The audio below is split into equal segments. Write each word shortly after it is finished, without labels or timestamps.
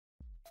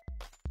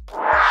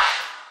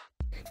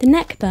The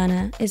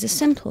Neckburner is a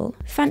simple,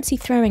 fancy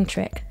throwing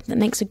trick that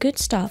makes a good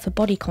start for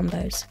body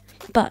combos,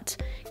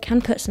 but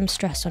can put some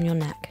stress on your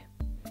neck.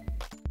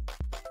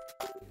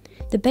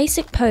 The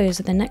basic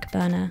pose of the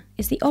Neckburner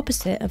is the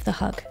opposite of the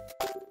hug.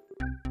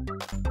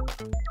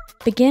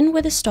 Begin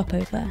with a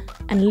stopover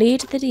and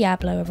lead the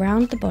Diablo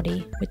around the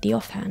body with the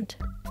offhand.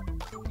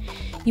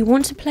 You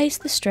want to place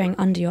the string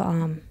under your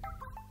arm.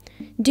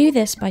 Do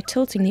this by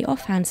tilting the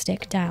offhand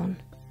stick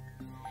down.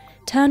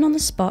 Turn on the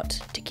spot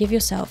to give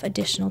yourself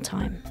additional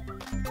time.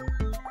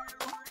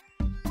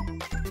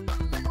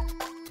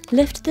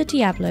 Lift the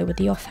Diablo with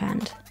the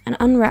offhand and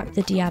unwrap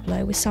the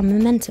Diablo with some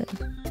momentum.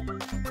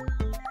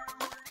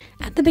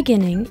 At the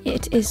beginning,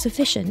 it is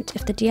sufficient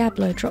if the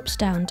Diablo drops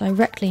down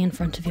directly in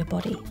front of your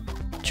body.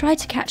 Try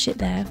to catch it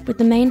there with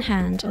the main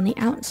hand on the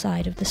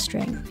outside of the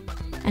string,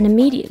 and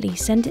immediately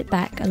send it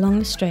back along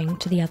the string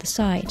to the other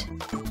side.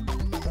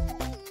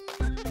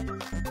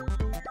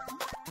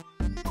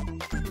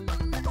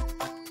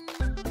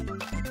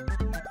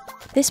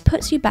 This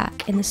puts you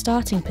back in the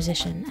starting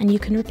position and you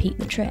can repeat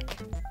the trick.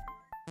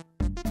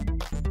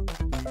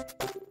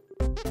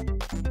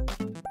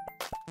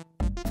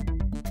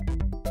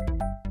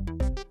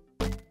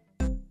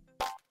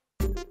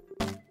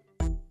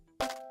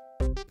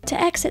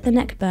 To exit the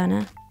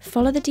Neckburner,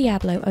 follow the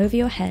Diablo over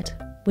your head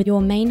with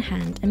your main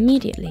hand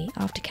immediately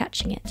after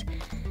catching it,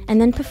 and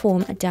then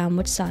perform a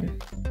downward sun.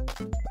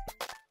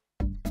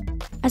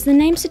 As the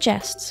name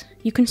suggests,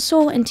 you can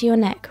soar into your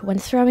neck when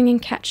throwing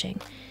and catching,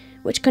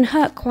 which can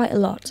hurt quite a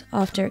lot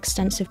after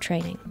extensive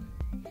training.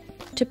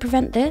 To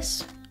prevent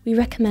this, we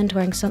recommend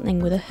wearing something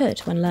with a hood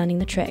when learning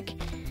the trick,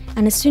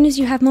 and as soon as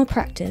you have more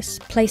practice,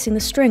 placing the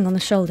string on the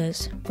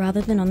shoulders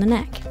rather than on the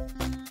neck.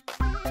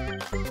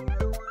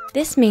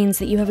 This means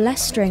that you have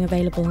less string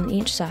available on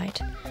each side,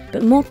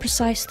 but more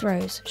precise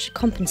throws should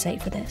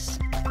compensate for this.